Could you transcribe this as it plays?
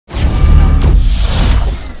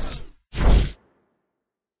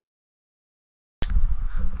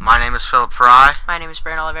My name is Philip Fry, My name is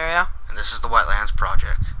Brandon Oliverio. and this is the Wetlands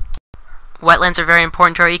Project. Wetlands are very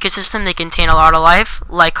important to our ecosystem. They contain a lot of life,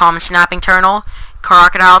 like common snapping turtle,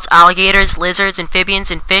 crocodiles, alligators, lizards, amphibians,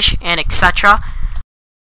 and fish, and etc.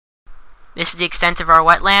 This is the extent of our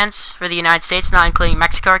wetlands for the United States, not including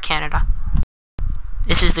Mexico or Canada.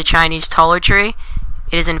 This is the Chinese taller tree.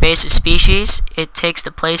 It is an invasive species. It takes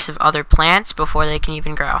the place of other plants before they can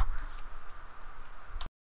even grow.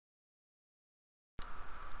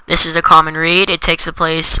 This is a common reed. It takes the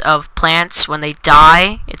place of plants when they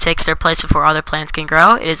die. It takes their place before other plants can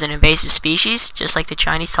grow. It is an invasive species, just like the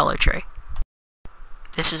Chinese taller tree.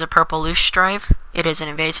 This is a purple loosestrife. It is an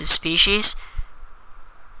invasive species.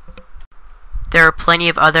 There are plenty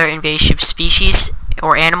of other invasive species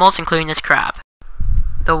or animals, including this crab.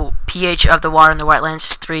 The pH of the water in the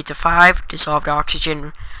wetlands is 3 to 5, dissolved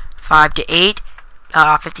oxygen 5 to 8,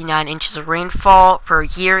 59 inches of rainfall per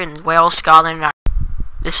year in Wales, Scotland, and Ireland.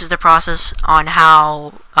 This is the process on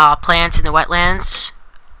how plants in the wetlands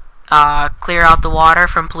clear out the water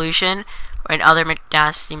from pollution and other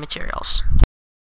nasty materials.